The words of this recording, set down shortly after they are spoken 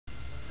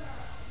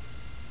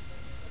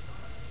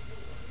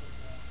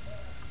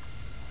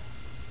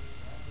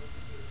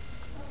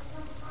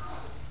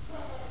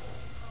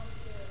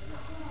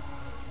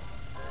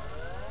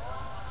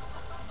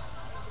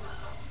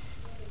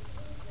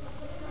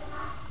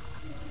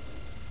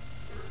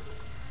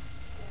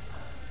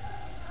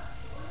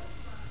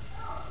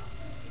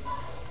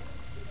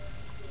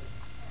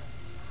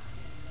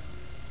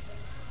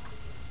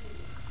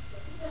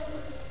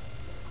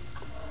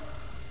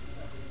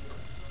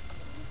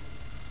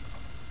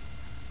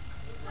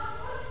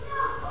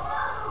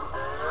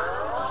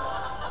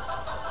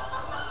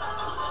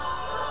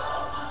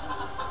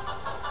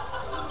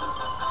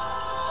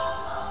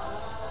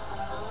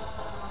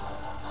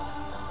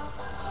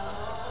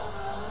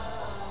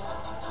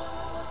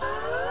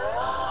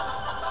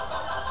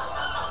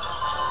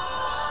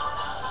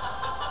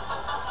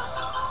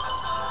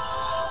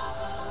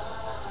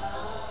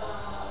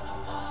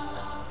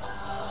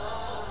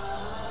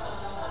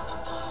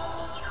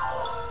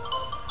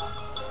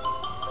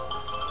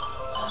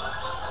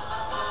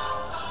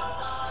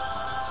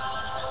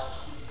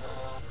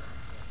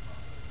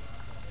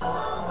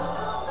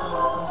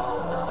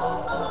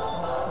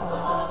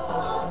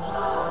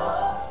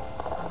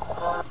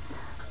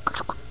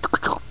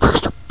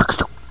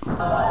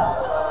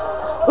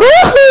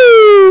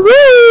Woohoo!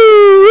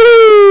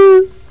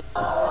 Woo!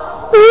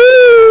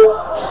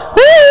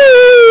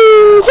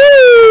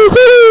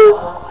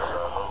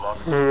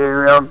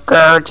 Here we'll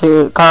go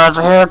to, cause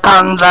here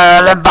comes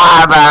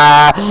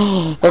Alibaba.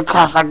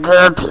 Because the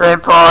good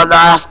people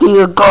are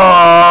steal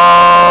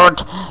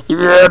gold.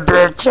 You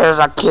bitches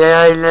are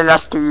killing little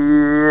steal.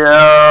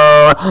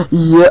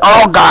 Yeah,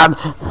 oh god.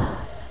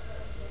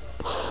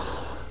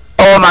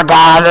 Oh my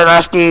god, and I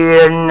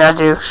steal, I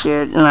do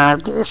shit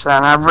like this,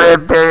 and I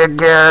rape the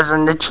girls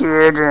and the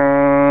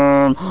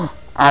children.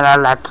 And I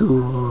like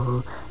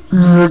to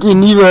eat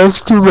and he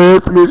likes to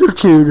rape little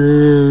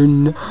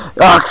children.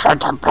 Oh,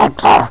 shut up,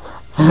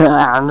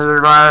 and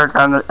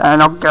I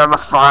don't give a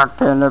fuck,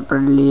 and the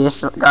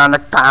police are gonna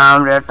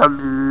come after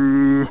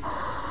me.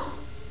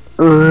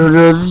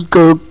 Let's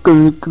go,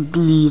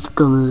 please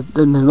come.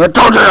 I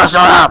told you to shut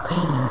up!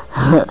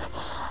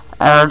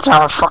 And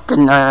I'm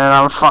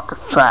fucking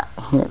fat.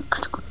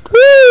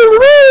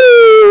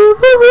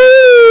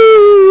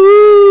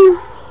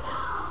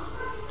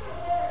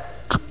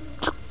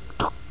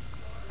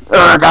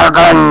 I got a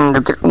gun.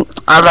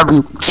 I love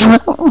you.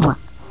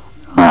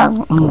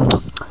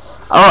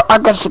 Oh, I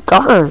got a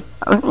cigar.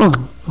 I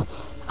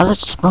like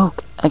to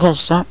smoke. I got a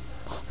shot.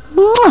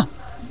 I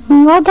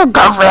got a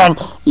girlfriend.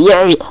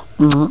 Yay.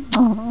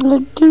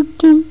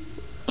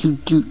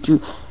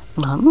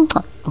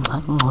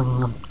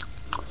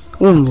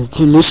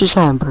 Delicious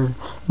hamburger.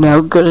 Now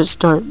we're gonna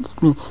start.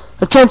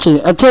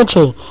 Attention.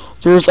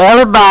 There's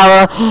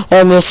Alibaba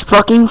and this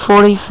fucking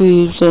 40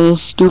 thieves and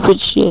his stupid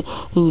shit.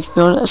 And he's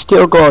gonna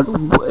steal gold.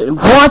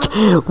 What?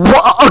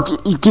 Okay,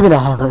 give me that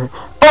hamburger.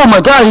 Oh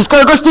my god, he's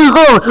gonna go steal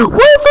gold. Wait for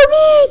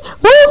me,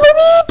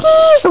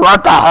 please.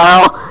 What the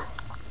hell?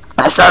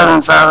 I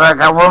sound like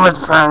a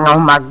woman's friend. Oh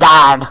my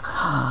god.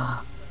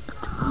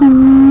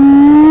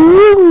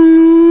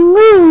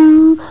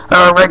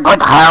 What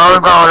the hell?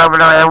 We're going over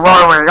there.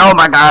 Oh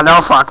my god,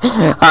 oh fuck.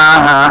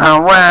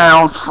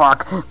 Well,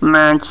 fuck.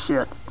 Man,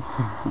 shit.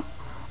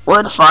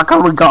 Where the fuck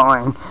are we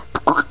going?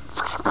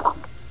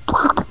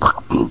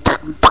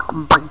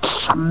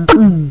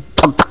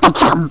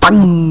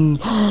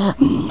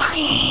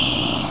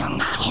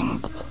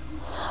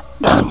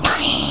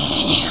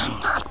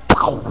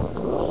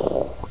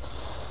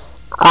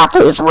 I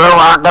guess we're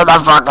walking the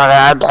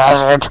fucking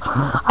desert.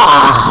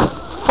 Ah,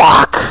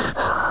 fuck.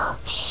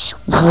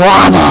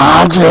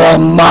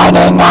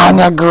 199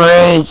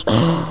 degrees.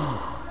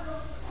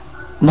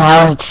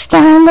 Now it's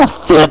down to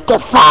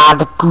 55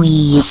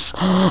 degrees.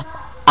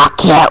 I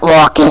can't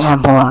walk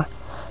anymore.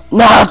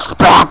 Now it's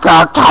back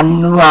up to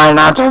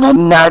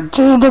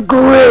 119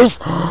 degrees.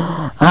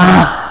 But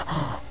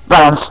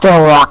I'm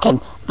still walking.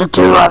 The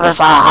two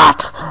others are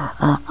hot.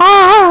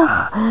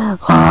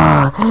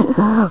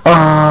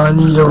 I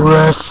need a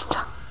rest.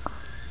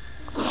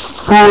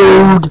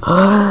 Food.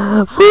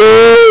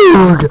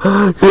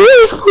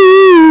 Here's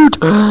food.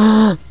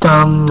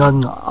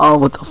 Oh,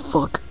 what the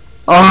fuck?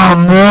 Oh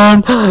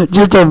man,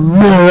 just a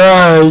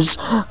mirage.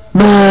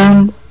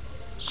 Man,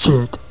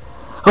 shit.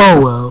 Oh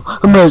well,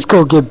 I might as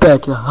well get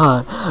back to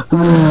hot.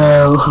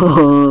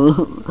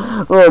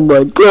 Oh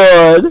my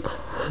god.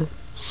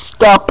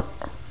 Stop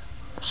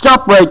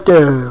right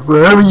there,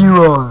 wherever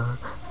you are.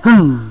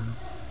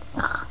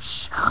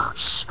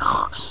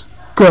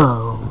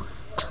 Go.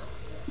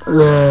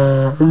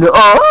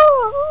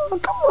 Oh,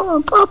 come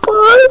on,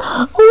 Popeye. I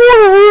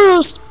wanna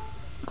rest.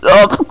 Go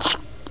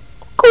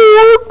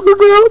on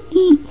without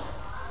me.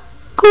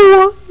 Go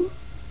on.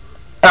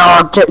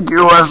 I'll take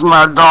you as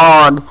my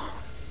dog.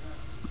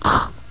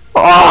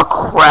 Oh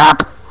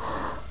crap.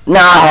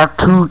 Now I have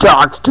 2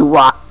 dogs to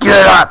walk.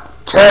 Get up.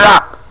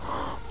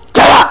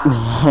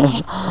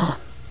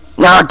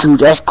 Now do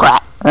this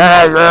crap.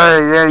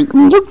 We're in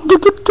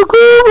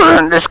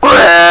the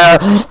square.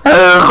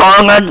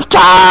 Going to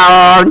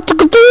town.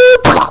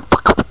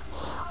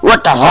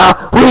 What the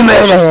hell? We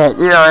made it!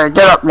 Yeah,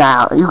 get up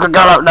now. You can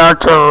get up now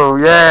too.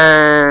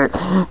 Yay!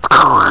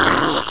 Go.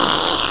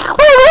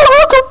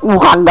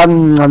 Wait a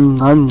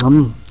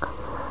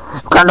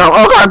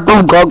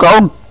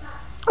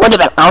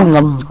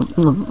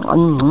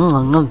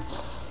minute.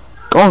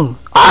 Go.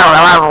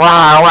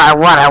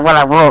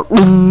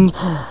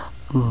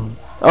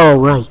 Oh,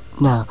 right.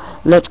 Now,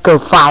 let's go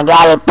find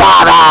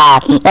Alibaba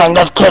and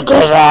let's kick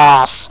his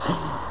ass.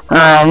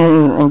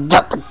 And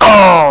get the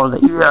gold.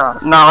 Yeah.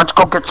 Now let's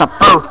go get some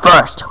food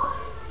first.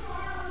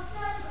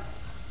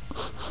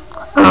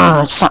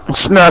 Something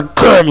smells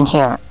good in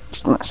here.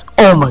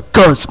 Oh my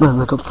god, it smells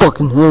like a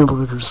fucking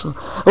hamburger.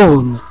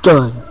 Oh my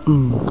god.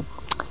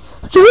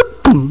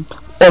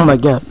 Oh my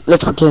god.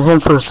 Let's forget him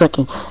for a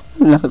second.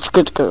 Now let's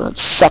get to go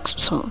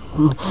sex or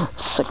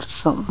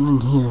something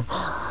in here.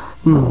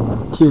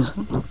 Here's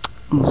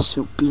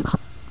so beautiful.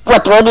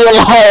 What do you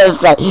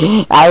have?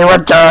 I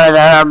want to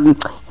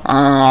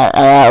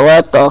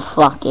what the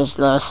fuck is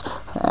this?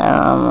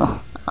 I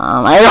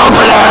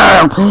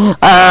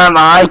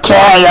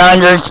can't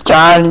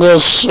understand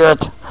this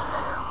shit.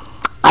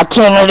 I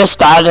can't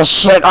understand the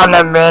shit on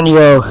the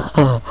menu.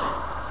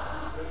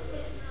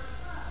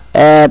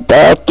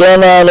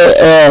 Bacon and the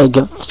egg.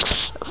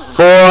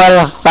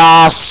 4,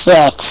 5,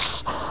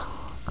 6.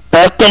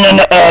 Bacon and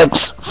the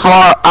eggs. 4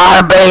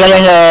 are bacon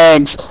and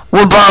eggs.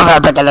 We both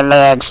have bacon and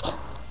eggs.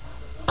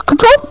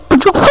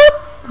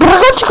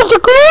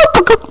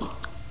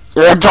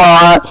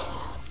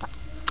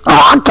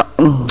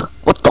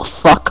 What the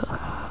fuck?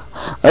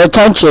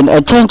 Attention,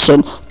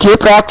 attention. Get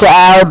back to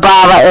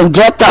Alabama and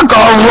get the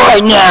gold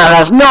right now.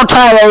 There's no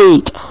time to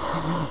eat.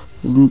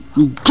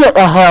 Get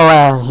the hell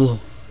out of here.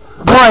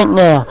 Right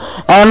now.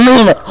 I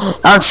mean it.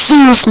 I'm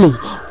serious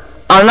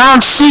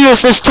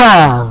this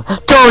time.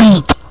 Don't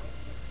eat.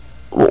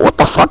 What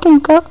the fucking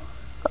god?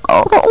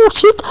 Oh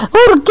shit.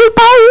 Oh, get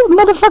by,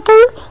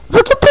 motherfucker.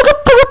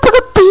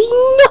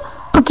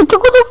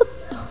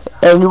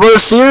 And we're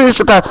serious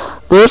about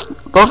this.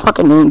 Those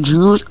fucking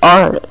Jews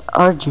are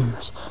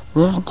Jews.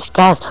 They're in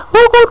disguise.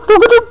 What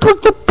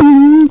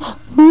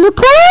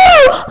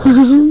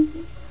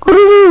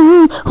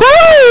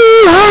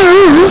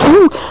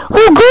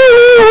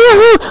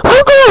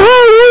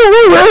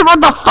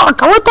the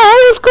fuck? What the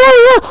hell is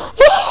going on?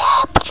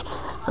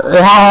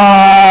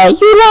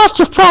 You lost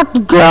your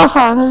fucking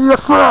girlfriend and your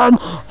friend.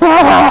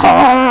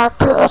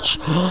 Bitch.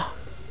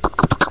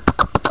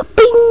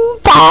 Bing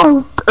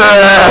bong.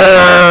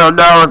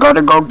 Now we're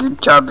gonna go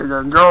get something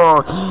and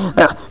go.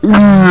 Now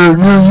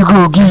you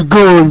gonna keep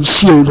going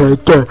shit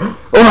like that.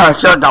 Oh,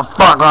 shut the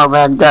fuck up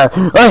like that.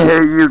 I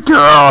hate you too.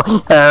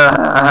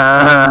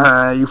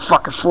 You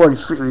fucking 40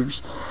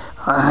 freaks.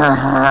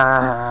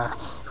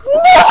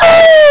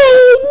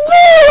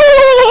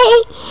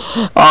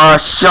 Oh,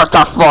 shut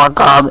the fuck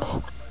up.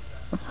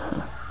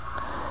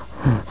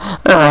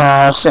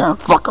 Some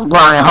fucking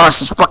whining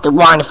horses, fucking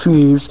whining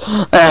thieves.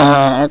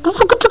 What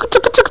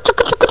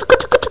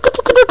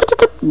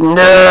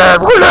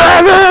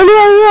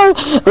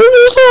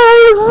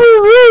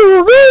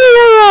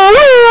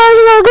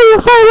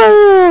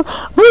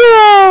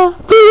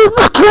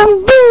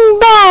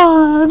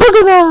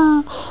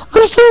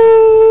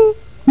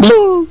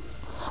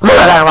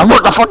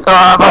the fuck?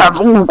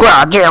 Oh,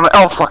 god damn it.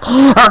 Oh, fuck.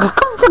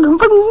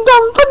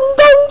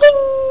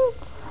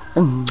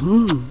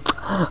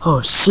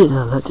 Oh, shit, I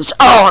like this.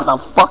 Oh, what the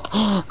fuck?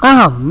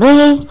 Oh,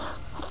 man.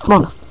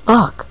 What the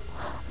fuck?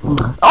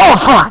 Oh,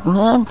 fuck,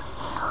 man.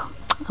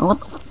 What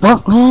the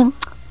fuck, man?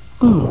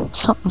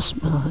 Something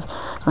smells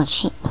like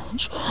shit, man.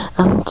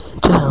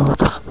 What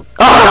the fuck?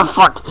 Oh,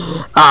 fuck.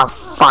 Oh,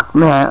 fuck,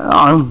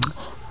 man.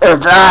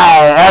 It's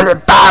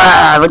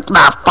everybody with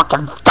my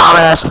fucking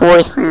dumbass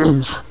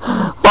 43s.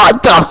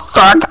 What the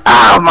fuck?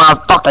 Oh, my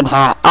fucking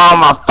hat. Oh,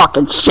 my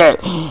fucking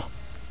shit.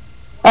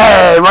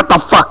 Hey, what the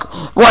fuck?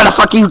 Why the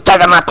fuck are you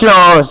taking my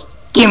clothes?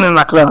 Give me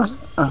my clothes.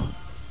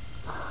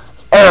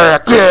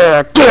 Get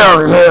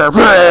over here.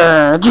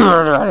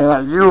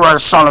 You are a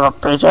son of a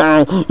bitch.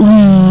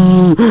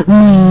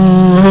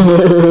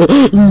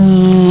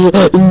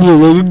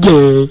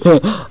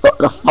 What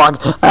the fuck?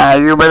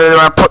 You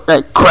better put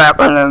that crap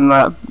in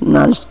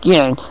my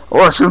skin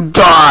or else you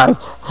die.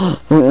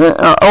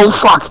 Oh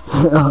fuck.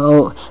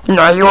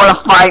 No, you wanna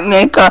fight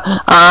me?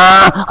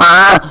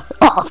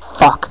 Oh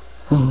fuck.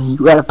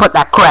 You better put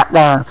that crap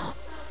down.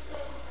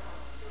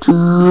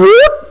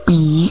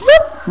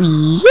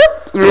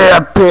 Yeah,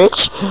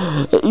 bitch.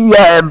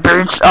 Yeah,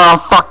 bitch. Oh,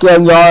 fuck yeah,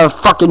 you're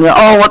fucking.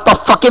 Oh, what the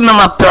fuck? Give me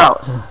my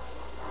belt.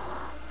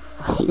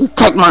 You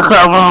take my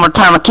car one more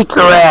time and kick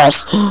your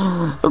ass.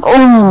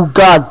 Oh,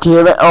 god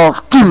damn it. Oh,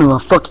 give me my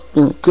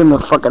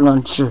fucking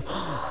luncher.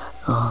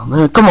 Oh,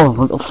 man, come on,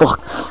 what the fuck?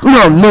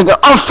 No, nigga.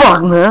 Oh,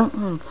 fuck,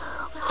 man.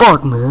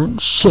 Fuck, man.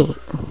 Shit.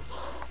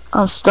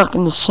 I'm stuck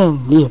in the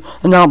chandelier,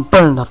 and I'm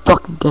burning to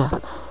fucking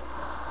death.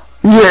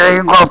 Yeah,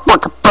 you're gonna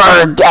fucking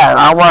burn death.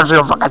 I want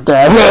you fucking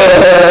dead.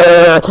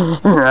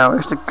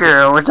 Where's the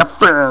girl? Where's the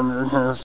friend?